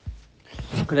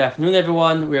Good afternoon,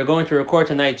 everyone. We are going to record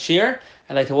tonight's shir.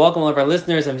 I'd like to welcome all of our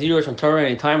listeners and viewers from Torah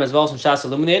Anytime as well as from Shas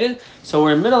Illuminated. So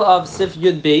we're in the middle of Sif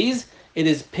Yud Beis. It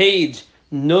is page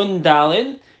Nun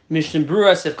Dalin, Mishna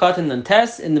Berura Sif Katan Nun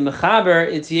Tes. In the Mechaber,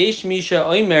 it's Yesh Misha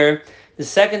Oimer, the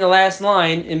second to last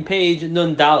line in page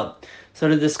Nun Dalin. So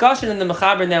the discussion in the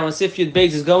Mechaber now in Sif Yud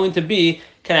Beis is going to be,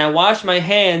 can I wash my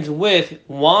hands with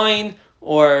wine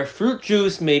or fruit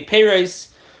juice, mei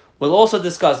peres? We'll also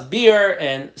discuss beer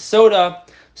and soda.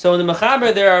 So in the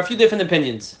Mechaber, there are a few different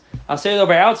opinions. I'll say it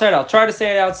over outside, I'll try to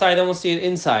say it outside, then we'll see it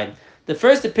inside. The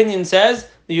first opinion says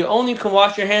that you only can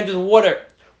wash your hands with water.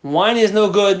 Wine is no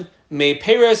good, mei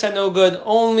peres are no good,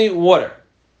 only water.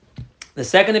 The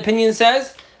second opinion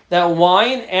says that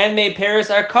wine and mei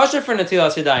peres are kosher for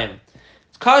netilas yadayim.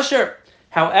 It's kosher.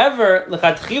 However,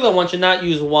 l'chatchila, one should not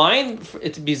use wine.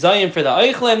 It's bizayin for the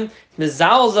oichlim.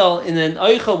 Mezalzel in an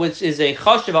oichel, which is a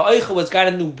chashiv, a oichel which got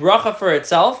a new bracha for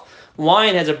itself.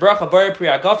 Wine has a bracha bar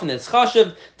priyagaf and it's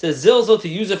chashiv. To zilzel, to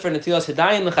use it for netilas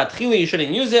yadayim. L'chatchila, you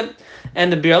shouldn't use it.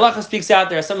 And the Bir Halacha speaks out.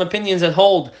 There are some opinions that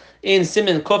hold in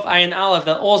Siman Kuf Ayin Aleph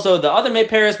that also the other mei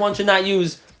peres one should not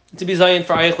use to be zayin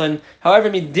for eichlin. However,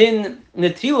 midin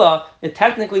netila, it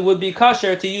technically would be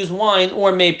kosher to use wine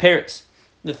or mei peres.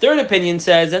 The third opinion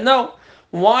says that no,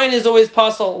 wine is always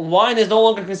possible. Wine is no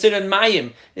longer considered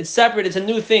mayim. It's separate. It's a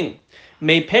new thing.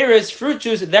 Mei peres, fruit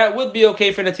juice, that would be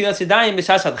okay for netilas yadayim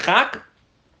b'shas hadchak.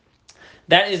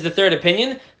 That is the third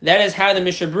opinion. That is how the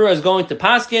Mishna Berura is going to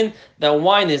paskin. That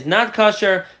wine is not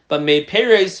kosher, but mei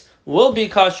peres will be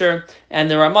kosher.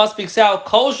 And the Ramah speaks out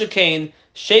kol shekain,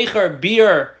 shecher,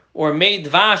 beer, or mei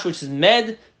dvash, which is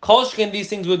med. Kol shekain, these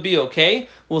things would be okay.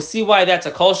 We'll see why that's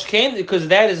a kol shekain, because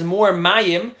that is more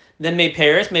mayim than mei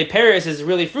peres. Mei peres is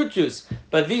really fruit juice.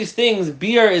 But these things,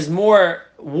 beer is more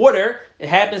water. It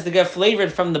happens to get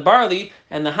flavored from the barley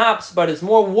and the hops, but it's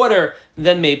more water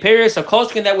than mei peres. So kol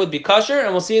shekain, that would be kosher.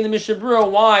 And we'll see in the Mishna Berura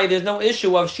why there's no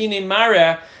issue of shini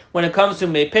mara when it comes to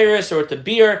mei peres or to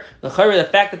beer. The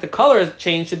fact that the color has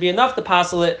changed should be enough to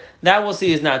passel it. That we'll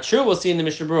see is not true. We'll see in the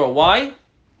Mishna Berura why.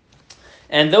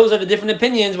 And those are the different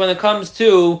opinions when it comes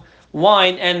to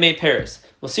wine and mei peres.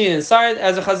 We'll see it inside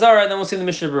as a chazara, and then we'll see the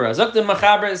Mishna Berura. Zok the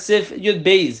Mechaber Sif Yud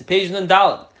Beis, page Nun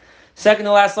Daled. Second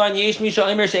to last line, Yesh Misha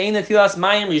Omer She'ein Netilas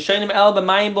Mayim Rishonim El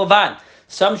B'Mayim Bovad.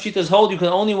 Some shitas hold you can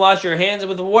only wash your hands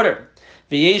with water.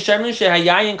 V'yesh Shemin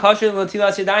She'hayayin Kosher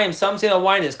Netilas Yadayim. Some say the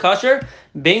wine is kosher.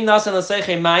 Bein Nasan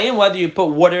L'Seichei Mayim, whether you put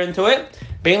water into it.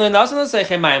 Bein Nasan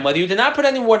L'Seichei Mayim, whether you did not put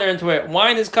any water into it.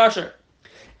 Wine is kosher.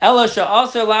 Ela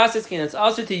she'aser lasiskin. It's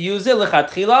also to use it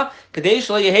lechatchila kadei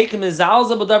shelo yehei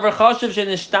k'mizalzel b'davar chashiv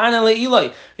shenishtana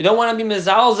le'iloi. You don't want to be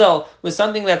mizalzel with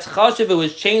something that's chashiv. It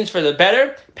was changed for the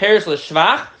better. Peres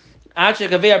l'shvach. Ad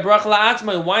shekavei bracha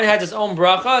la'atzma. Wine has its own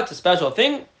bracha. It's a special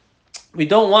thing. We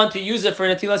don't want to use it for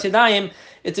netilas yadayim.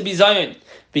 It's a bizayon.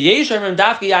 V'yeshamim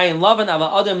dafki yayin lavan ava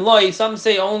adam loy. Some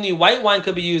say only white wine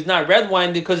could be used, not red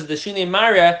wine, because of the shinei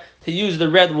mara to use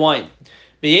the red wine.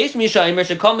 Some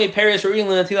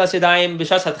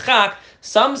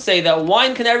say that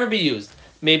wine can never be used.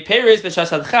 Mei peres b'shas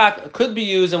hadchak could be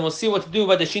used, and we'll see what to do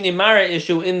about the shini mara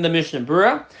issue in the Mishna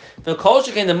Berura. The kol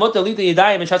shekain the muta lita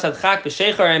yadayim b'shas hadchak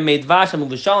b'shecher and mei dvash and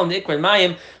uv'shalom the ikran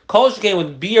mayim. Kol shekain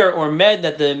with beer or med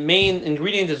that the main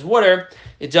ingredient is water.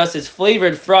 It just is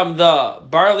flavored from the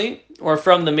barley or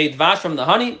from the mei dvash, from the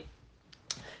honey.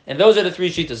 And those are the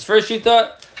three shitas. First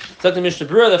shita, Zok the Mishna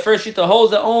Berura, the first shita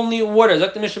holds that only water.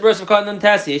 Zok the Mishna Berura, Sivkat Nun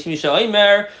Tasi, Yesh Misha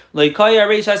Oimer, Loikaya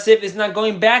Reish HaSif is not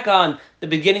going back on the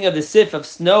beginning of the sif of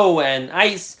snow and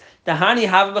ice. The Hani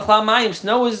Hava B'chla Mayim,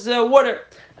 snow is water.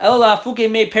 Ela Fuke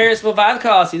Mei Peres V'Vad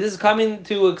Kasi, this is coming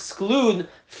to exclude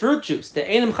fruit juice. The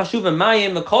Einem Chashuv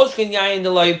Mayim, the Kol Shkin Yayin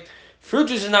Deloy. Fruit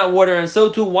juice is not water, and so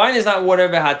too wine is not water.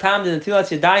 V'hatam the Netilas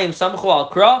Yadayim Samchu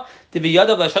Al Kra. The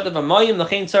v'yadav l'shatav ha'mayim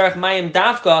l'chein tzarech mayim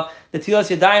dafka. The tilas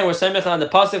yadayim were semich on the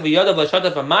pasuk v'yadav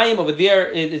l'shatav ha'mayim. Over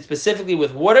there, it is specifically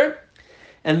with water,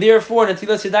 and therefore the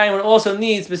tilas yadayim would also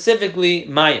need specifically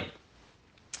mayim.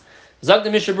 Zok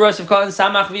the Mishna Berura Sivkat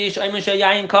Samach v'yesh Omer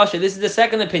she'yayin kosher. This is the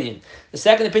second opinion. The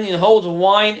second opinion holds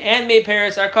wine and mei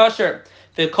peres are kosher.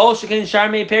 V'kol shekin shar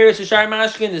mei peres v'shar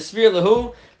mashkin the sphere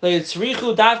lahu. The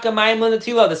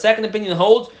second opinion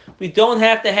holds we don't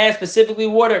have to have specifically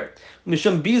water. There's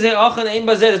no bizei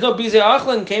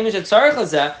achlin kemish at tzarich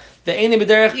lazeh. The ene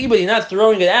b'derech ibud. You're not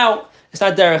throwing it out. It's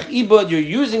not derech ibud. You're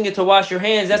using it to wash your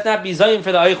hands. That's not bizayim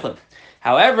for the eichlin.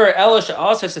 However, Elosh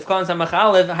also Sifkan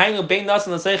Samachalev, Hainu Bein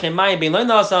Nasan Lasechem Mayim Bein Lo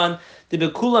Nasan, the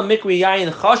Bekula Mikri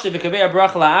Yayin Chashiv Vikavei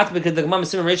Bracha La'at, because the Gemara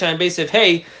Simon Reisha and Beis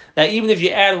Hey, that even if you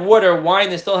add water,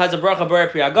 wine it still has a bracha bar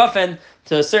pri agafen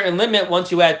to a certain limit.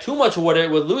 Once you add too much water,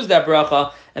 it would lose that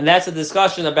bracha, and that's a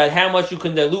discussion about how much you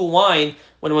can dilute wine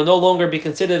when it will no longer be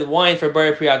considered wine for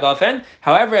bar pri agafen.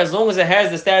 However, as long as it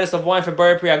has the status of wine for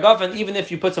bar pri agafen, even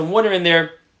if you put some water in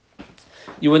there,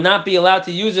 you would not be allowed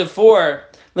to use it for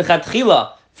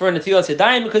lechatchila for netilas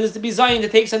yadayim, because it's to be zayin to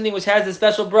take something which has a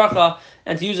special bracha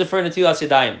and to use it for netilas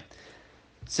yadayim.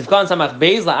 Sifkan samach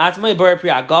beis la'atma bar pri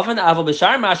agafen aval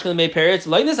b'shar mashkin mei peretz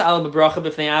loynis al b'bracha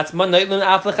b'fnei atzma noitlun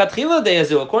af lechatchila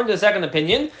deyazu. According to the second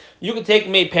opinion, you could take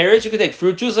mei peretz, you could take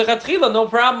fruit juice lechatchila, no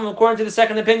problem. According to the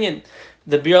second opinion,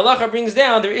 the Bir Halacha brings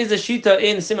down there is a shita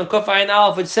in Siman Kuf Ayin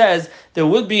Aleph which says there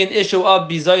would be an issue of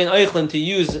bizayin eichlin to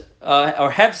use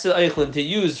or hefsel eichlin to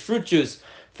use fruit juice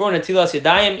for netilas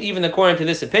yadayim, even according to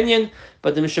this opinion.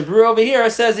 But the Mishna Berura over here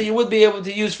says that you would be able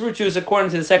to use fruit juice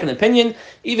according to the second opinion.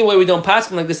 Either way, we don't pass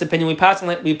like this opinion. We pass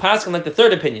like the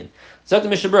third opinion. So the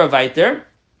Mishna Berura weiter.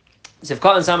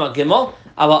 Sifkat and Samach Gimel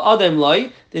Aval Adam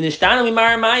Loi the Nishtana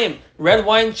Mimar Mayim. Red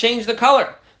wine changed the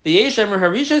color. The Yeshem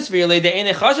Harishas Virle the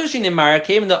Ene Chashash Mimara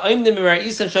came in the Aim the Mimar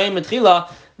Isan Shayim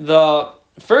Metchila. The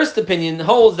first opinion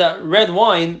holds that red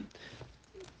wine.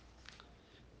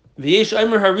 The Yesh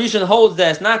Omer Harishan holds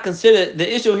that it's not considered.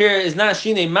 The issue here is not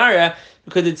Shine Mara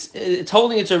because it's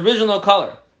holding its original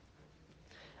color.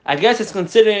 I guess it's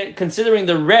considering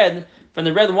the red from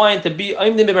the red wine to be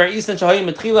Oim the Mimar Isan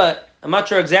Shayim Metchila. I'm not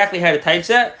sure exactly how to type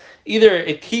that. Either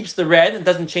it keeps the red and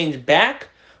doesn't change back,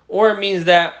 or it means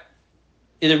that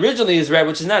it originally is red,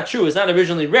 which is not true. It's not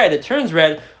originally red. It turns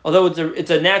red, although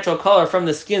it's a natural color from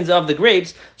the skins of the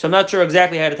grapes. So I'm not sure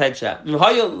exactly how to type that.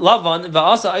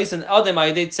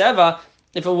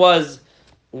 If it was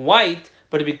white,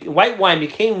 but white wine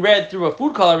became red through a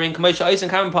food coloring, that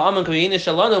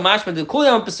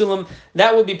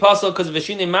would be possible because of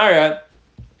Vashine Mara,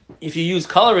 if you use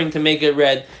coloring to make it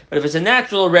red. But if it's a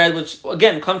natural red, which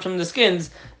again comes from the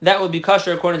skins, that would be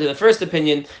kosher according to the first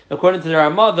opinion. According to the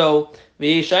Ramah, though,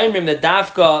 the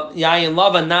dafka yayin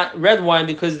lava, not red wine,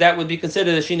 because that would be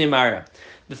considered a shine mara.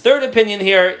 The third opinion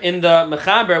here in the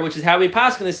Mechaber, which is how we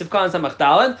pass in the Sifkan Samach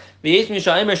Daled, v'yesh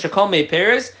mishaimer shekol mei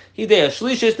peres, hidei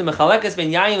shlishis the mechalekes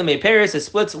ben yayin and mei peres, it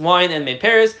splits wine and mei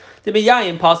peres. To be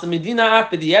yayin pasal medina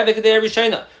af b'diyevik kadei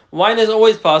rishayna. Wine is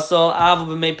always pasal. Aval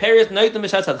b'mei peres noit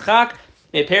l'mishat sadchak.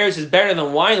 Mei peres is better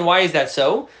than wine. Why is that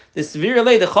so? This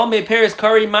virulay the chol mei peres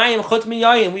kari mayim chutz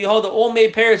miyayin. We hold that all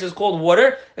mei peres is called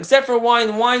water, except for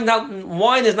wine. Wine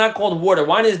is not called water.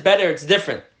 Wine is better. It's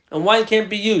different, and wine can't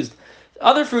be used.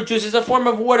 Other fruit juice is a form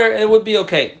of water, and it would be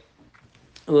okay.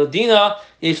 Ladina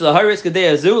yesh laharis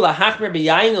kadei azu lahachmer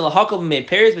b'yayin lahakol b'mei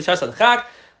peres b'shas adchak.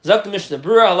 Zok the Mishna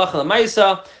Berura halacha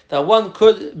l'maisa that one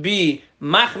could be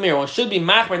machmir, one should be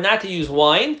machmir not to use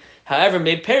wine. However,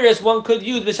 mei peres one could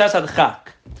use b'shas adchak.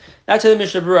 That's how the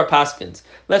Mishna Berura paskins.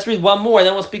 Let's read one more,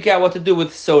 then we'll speak out what to do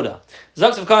with soda.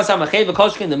 Zok of kan samachay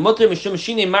v'kolshkin the mutter mishum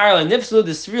shine mara lenifslu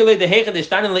the svirle the heicha the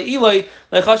shtanim leiloi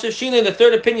lechashav shine. The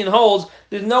third opinion holds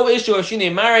there's no issue of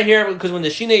shine mara here, because when the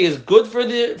shine is good for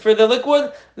the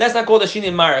liquid, that's not called a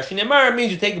shine mara. Shine mara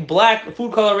means you take black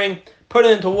food coloring, put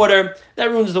it into water, that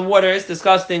ruins the water, it's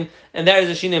disgusting, and that is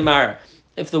a shine mara.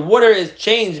 If the water is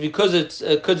changed because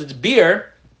it's beer,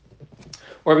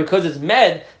 or because it's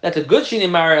med, that's a good shine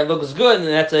mara, it looks good, and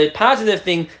that's a positive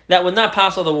thing that would not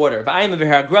pass all the water. The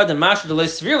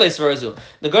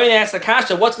guy asks the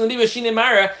kasha, what's going to be with shine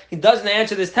mara? He doesn't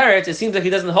answer this teretz. It seems like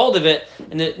he doesn't hold of it.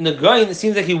 And the guy, it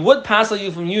seems like he would pass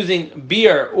you from using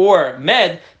beer or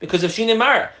med because of shine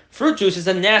mara. Fruit juice is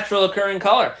a natural occurring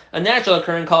color. A natural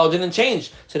occurring color didn't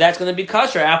change, so that's going to be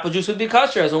kosher. Apple juice would be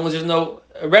kosher as long as there's no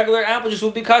regular apple juice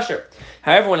would be kosher.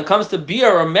 However, when it comes to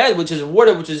beer or med, which is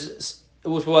water, which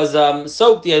was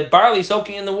soaked, you had barley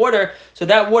soaking in the water, so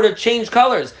that water changed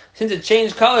colors. Since it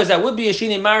changed colors, that would be a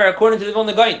shine mara according to the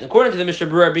Vilna Gaon. According to the Mishna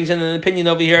Berura, brings in an opinion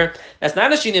over here that's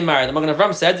not a shine mara. The Magen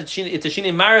Avram said it's a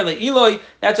shine mara le'iloi.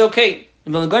 That's okay.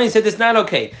 The Vilna Gaon said it's not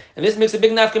okay, and this makes a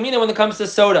big nafkamina when it comes to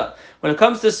soda. When it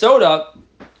comes to soda,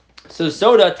 so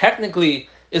soda technically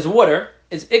is water.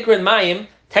 It's ikra and mayim,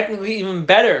 technically even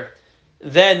better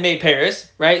than mei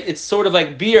peres, right? It's sort of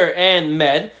like beer and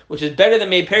med, which is better than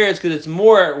mei peres because it's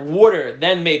more water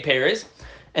than mei peres,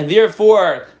 and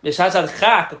therefore b'shas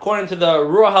adchak, according to the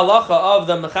ruach halacha of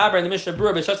the Mechaber and the Mishna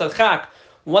Berura, b'shas adchak,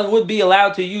 one would be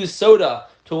allowed to use soda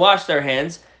to wash their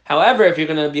hands. However, if you're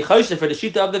going to be choshev for the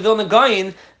shita of the Vilna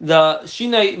Gaon, the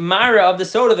shine mara of the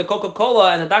soda, the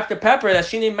Coca-Cola and the Dr. Pepper, that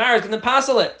shine mara is going to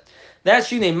passel it. That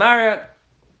shine mara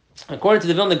According to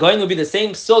the Vilna Gaon, would be the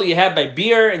same psul you have by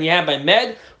beer and you have by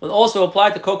med will also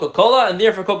apply to Coca-Cola, and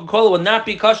therefore Coca-Cola would not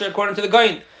be kosher according to the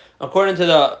Gaon. According to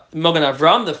the Mogen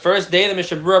Avram, the first day the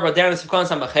Mishna Berura brought down the Sivkon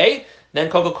Samachay, then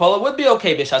Coca-Cola would be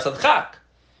okay b'shas adchak.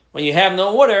 When you have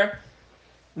no water,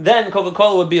 then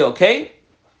Coca-Cola would be okay.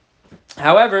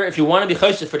 However, if you want to be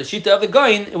choshev for the shita of the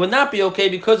Gaon, it would not be okay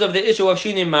because of the issue of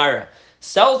shinim mara.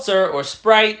 Seltzer or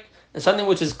Sprite, and something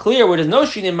which is clear where there's no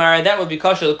shinim mara, that would be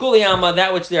kosher l'kuliyama.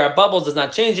 That which there are bubbles does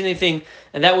not change anything,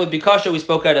 and that would be kosher. We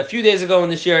spoke out a few days ago in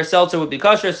this year. Seltzer would be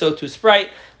kosher, so to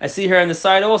Sprite. I see here on the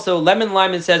side also lemon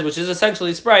lime, it says, which is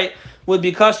essentially Sprite, would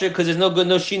be kosher because there's no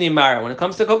shinim mara. When it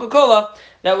comes to Coca-Cola,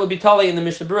 that would be tali in the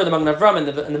Mishna Berura, the Mogen Avram, and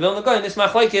the Vilna Gaon. This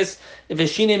machlokes, if a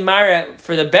shinim mara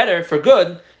for the better, for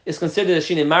good, is considered a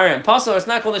shinim mara and pasul, or it's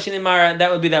not called a shinim mara, that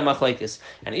would be that machlokes.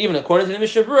 And even according to the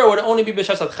Mishna Berura, it would only be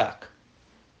b'shas adchak.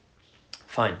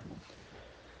 Fine.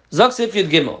 Zok Sif Yud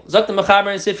Gimel. Zok the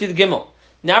Mechaber and Sif Yud Gimel.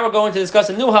 Now we're going to discuss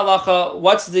a new halacha.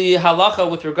 What's the halacha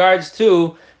with regards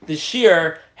to the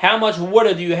shear? How much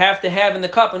water do you have to have in the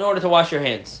cup in order to wash your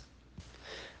hands?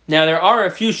 Now there are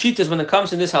a few shitas when it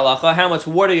comes to this halacha, how much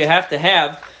water you have to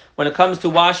have when it comes to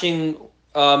washing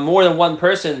more than one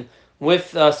person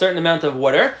with a certain amount of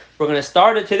water. We're going to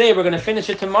start it today, we're going to finish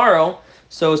it tomorrow.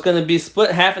 So it's going to be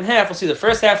split half and half. We'll see the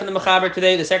first half in the Mechaber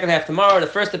today, the second half tomorrow. The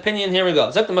first opinion, here we go.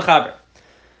 Zok the Mechaber.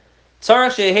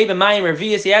 Tzarach she'ehei b'mayim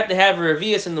revius. You have to have a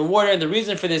revius in the water. And the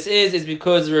reason for this is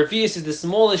because the revius is the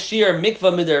smallest shear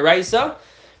mikvah midaraisa.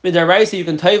 Midaraisa, you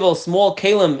can taivel small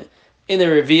kalim in the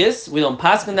revius. We don't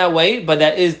pass in that way, but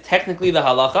that is technically the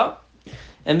halacha.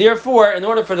 And therefore, in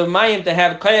order for the mayim to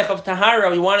have koyach of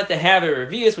tahara, we wanted to have a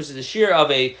revius, which is the shear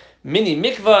of a mini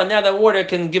mikvah. Now that water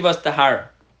can give us tahara.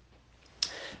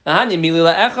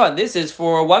 This is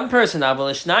for one person.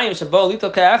 What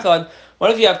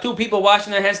if you have two people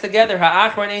washing their hands together?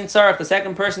 The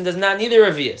second person does not need a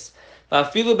revius.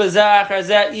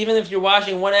 Even if you're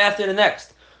washing one after the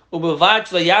next.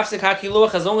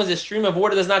 As long as the stream of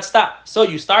water does not stop. So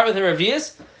you start with a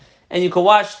revius, and you can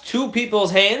wash two people's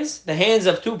hands, the hands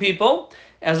of two people,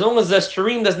 as long as the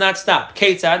stream does not stop.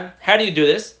 Ketzad, how do you do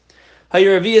this? You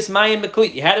had a revius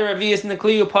in the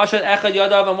kli, pashat echad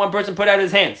yadav, and one person put out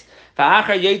his hands.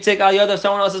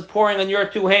 Someone else is pouring on your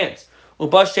two hands.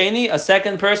 A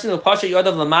second person, pashat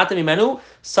yadav lamata mimenu,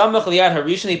 samach liyad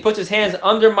harishan, he puts his hands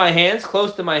under my hands,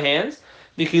 close to my hands.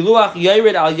 And then the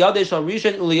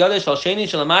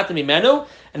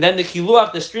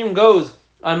kiluach, the stream goes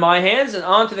on my hands and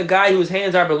onto the guy whose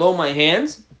hands are below my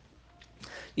hands.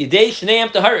 My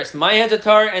hands are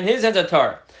tar and his hands are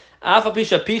tar.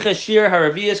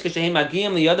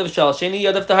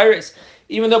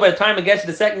 Even though by the time it gets to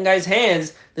the second guy's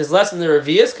hands, there's less than the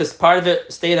revius because part of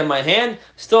it stayed on my hand,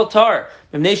 still tar.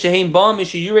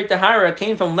 It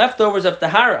came from leftovers of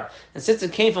tahara. And since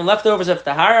it came from leftovers of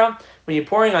tahara, when you're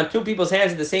pouring on two people's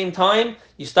hands at the same time,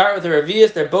 you start with the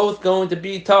revius, they're both going to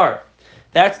be tar.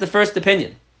 That's the first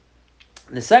opinion.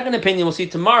 The second opinion we'll see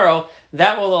tomorrow,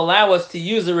 that will allow us to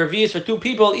use the revius for two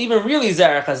people, even really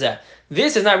zarech hazeh.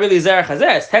 This is not really zarech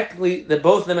hazeh, it's technically the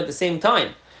both of them at the same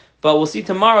time. But we'll see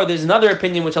tomorrow there's another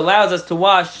opinion which allows us to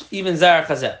wash even zarech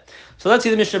hazeh. So let's see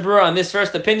the Mishna Berura on this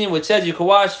first opinion, which says you can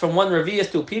wash from one revius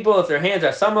two people if their hands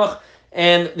are samach,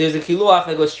 and there's a kiluach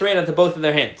that goes straight onto both of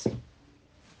their hands.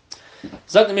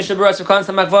 Zok the Mishna Berura Sivkon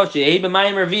Samakvoshi, Ei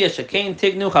b'mayim revius, shekein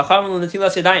tignu chachamim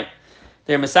l'netilas yadayim.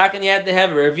 They're masakin, you have to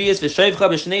have a revius v'shoivcha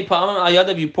b'shnei pa'amim al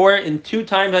yadav, you pour it in 2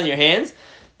 times on your hands.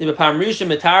 The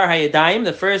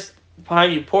first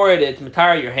time you pour it, it's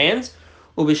matar your hands.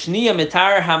 Ubishniya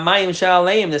matar hamayim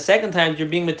sha'aleim. The second time you're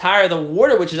being matar the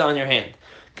water which is on your hand.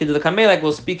 Because the kamelak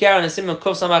will speak out in a simon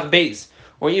kuf samach beis,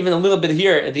 or even a little bit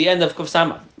here at the end of kuf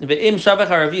samach. Ve'im shavach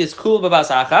haravius kul b'bas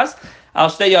achas. Al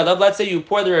shtei yadav. Let's say you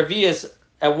pour the revius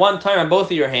at one time on both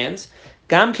of your hands.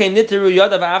 Gam kein nitru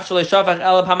yadav af shalei shavach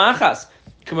el pamachas.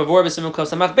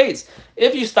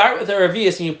 If you start with a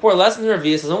revius and you pour less than the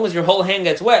revius, as long as your whole hand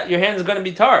gets wet, your hand is going to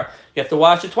be tar. You have to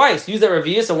wash it twice. Use that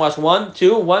revius and wash 1,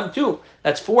 2, 1, 2.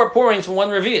 That's 4 pourings from one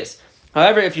revius.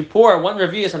 However, if you pour one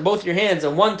revius on both your hands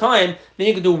at one time, then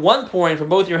you can do 1 pouring from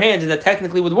both your hands, and that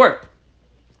technically would work.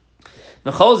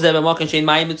 If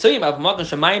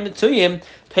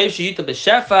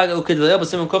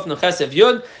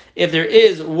there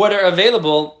is water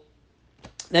available,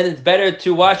 then it's better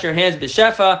to wash your hands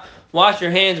b'shefa. Wash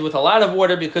your hands with a lot of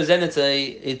water, because then it's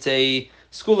a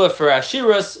skula for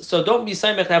ashirus. So don't be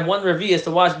simech to have one revius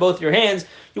to wash both your hands.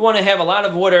 You want to have a lot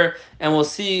of water, and we'll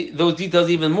see those details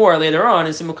even more later on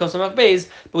in Simul Kuf Samach Beis.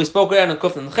 But we spoke about in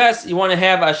Kuf and Ches. You want to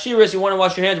have ashirus. You want to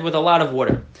wash your hands with a lot of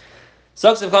water.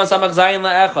 Whether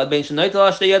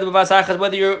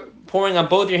you're pouring on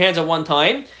both your hands at one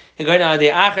time.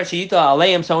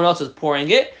 Someone else is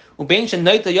pouring it. Or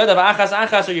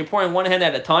you're pouring one hand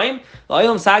at a time. You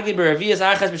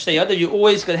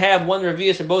always could have one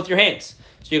revius in both your hands.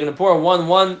 So you're going to pour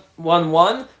one,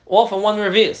 all from one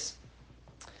revius.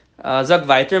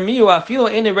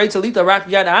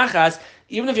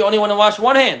 Even if you only want to wash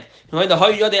one hand. One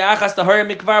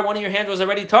of your hands was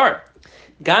already tar.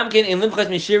 If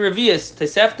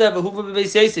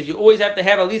you always have to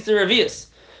have at least a revius.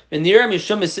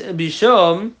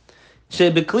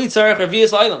 The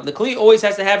kli always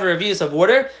has to have a revius of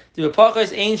water.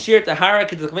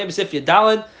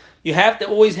 You have to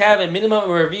always have a minimum of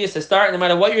revius to start, no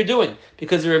matter what you're doing,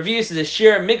 because the revius is a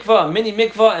sheer mikvah, a mini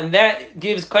mikvah, and that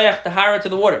gives koyach tahara to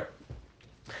the water.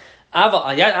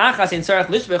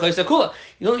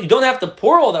 You don't have to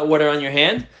pour all that water on your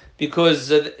hand,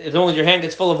 because as long as your hand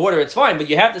gets full of water, it's fine. But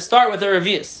you have to start with a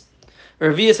revius. A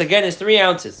revius again is 3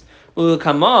 ounces.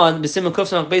 Come on, the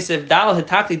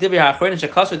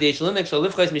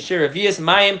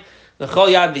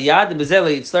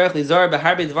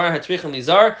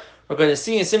we're going to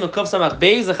see in Simon Kuf Samach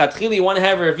Beis lechatchila you want to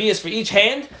have a revius for each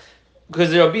hand,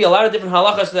 because there will be a lot of different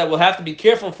halachas that we'll have to be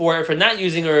careful for if we're not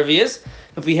using a revius.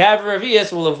 If we have a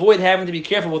revius, we'll avoid having to be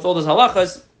careful with all those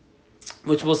halachas,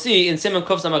 which we'll see in Simon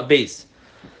Kuf Samach Beis.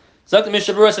 Zok the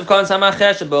Mishna Berura Sivkon Samach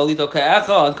Cheshabah Lito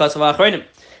Ka'echa and Kasav Achronim.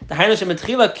 The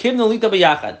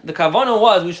kavanah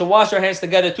was we should wash our hands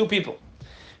together, 2 people.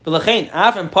 And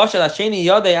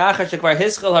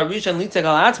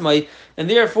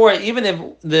therefore, even if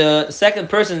the second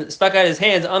person stuck out his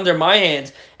hands under my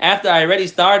hands after I already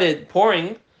started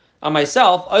pouring on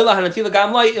myself,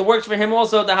 it works for him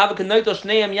also. It's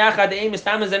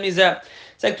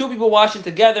like 2 people washing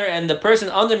together, and the person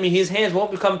under me, his hands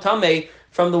won't become tamei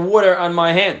from the water on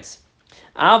my hands.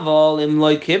 If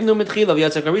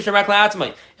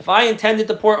I intended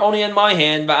to pour only in my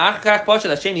hand,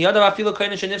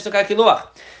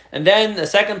 and then the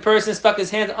second person stuck his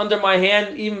hand under my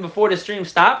hand even before the stream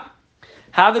stopped,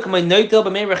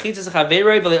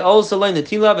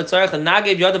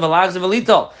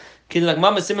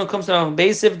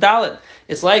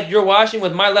 it's like you're washing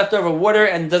with my leftover water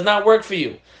and it does not work for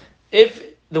you. If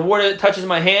the water touches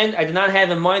my hand, I did not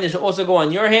have in mind it should also go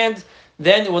on your hand,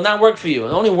 then it will not work for you.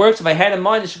 It only works if I had in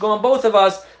mind it should go on both of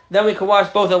us, then we can wash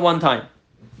both at one time.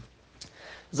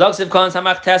 The second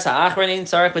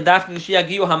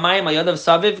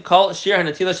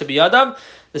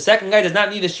guy does not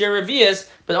need a sheer revius,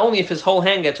 but only if his whole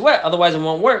hand gets wet, otherwise it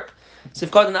won't work.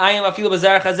 If we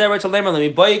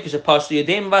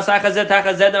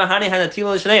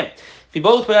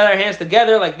both put out our hands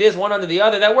together like this, one under the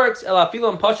other, that works.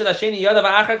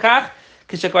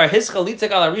 If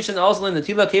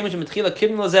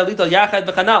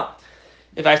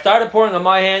I started pouring on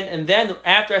my hand, and then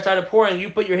after I started pouring, you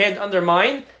put your hand under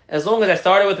mine, as long as I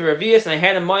started with the revius and I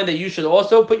had in mind that you should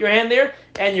also put your hand there,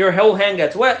 and your whole hand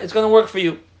gets wet, it's going to work for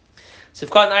you. Since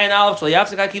the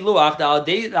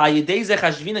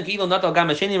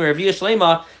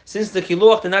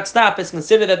kiluach did not stop, it's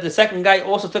considered that the second guy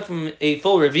also took from a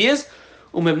full revius.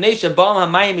 Because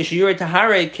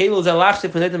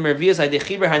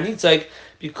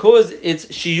it's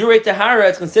shiurei tahara,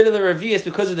 it's considered the revius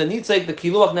because of the nitzik. The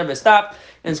kiluach never stopped,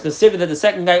 and it's considered that the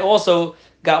second guy also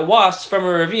got washed from a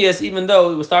revius, even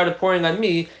though it was started pouring on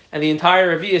me, and the entire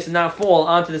revius did not fall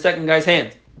onto the second guy's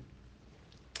hand.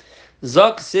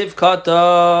 Zok siv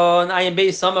katan ayin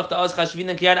beis samach da az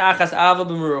chashvina kiyad achas ava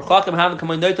b'meruchakim having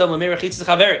kamoinoto b'merichitzis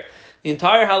chaveri. The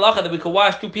entire halacha that we could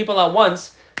wash 2 people at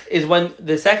once is when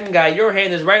the second guy, your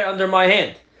hand is right under my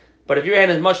hand. But if your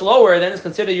hand is much lower, then it's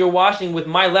considered you're washing with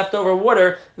my leftover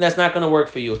water, and that's not going to work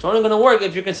for you. It's only going to work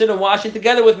if you consider washing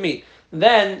together with me.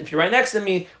 Then, if you're right next to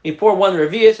me, we pour one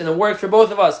revius, and it works for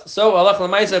both of us. So, Allah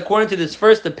L'maisa, according to this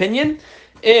first opinion,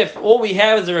 if all we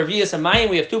have is a revius and mine,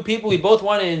 we have 2 people, we both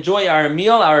want to enjoy our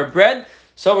meal, our bread,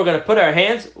 so we're going to put our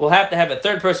hands, we'll have to have a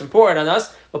third person pour it on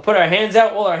us, we'll put our hands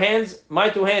out, all our hands, my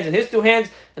 2 hands and his 2 hands,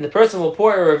 and the person will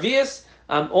pour a revius,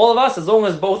 all of us, as long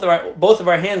as both of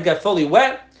our hands get fully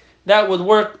wet, that would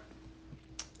work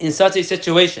in such a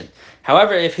situation.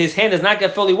 However, if his hand does not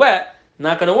get fully wet,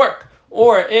 not going to work.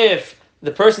 Or if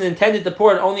the person intended to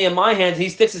pour it only in my hands, he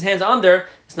sticks his hands under,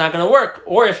 it's not going to work.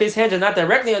 Or if his hands are not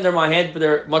directly under my hand, but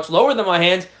they're much lower than my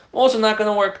hands, also not going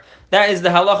to work. That is the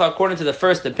halacha according to the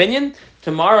first opinion.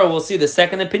 Tomorrow we'll see the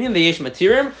second opinion, the yesh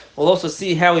matirim. We'll also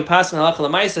see how we pass on halacha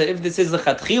l'maisa, if this is the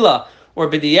chatchila or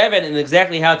b'di'evet, and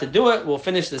exactly how to do it. We'll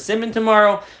finish the siman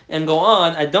tomorrow and go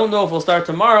on. I don't know if we'll start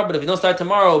tomorrow, but if we don't start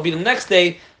tomorrow, it'll be the next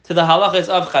day to the halachas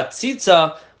of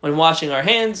chatzitza when washing our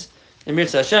hands. And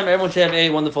Mirza Hashem, everyone should have a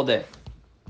wonderful day.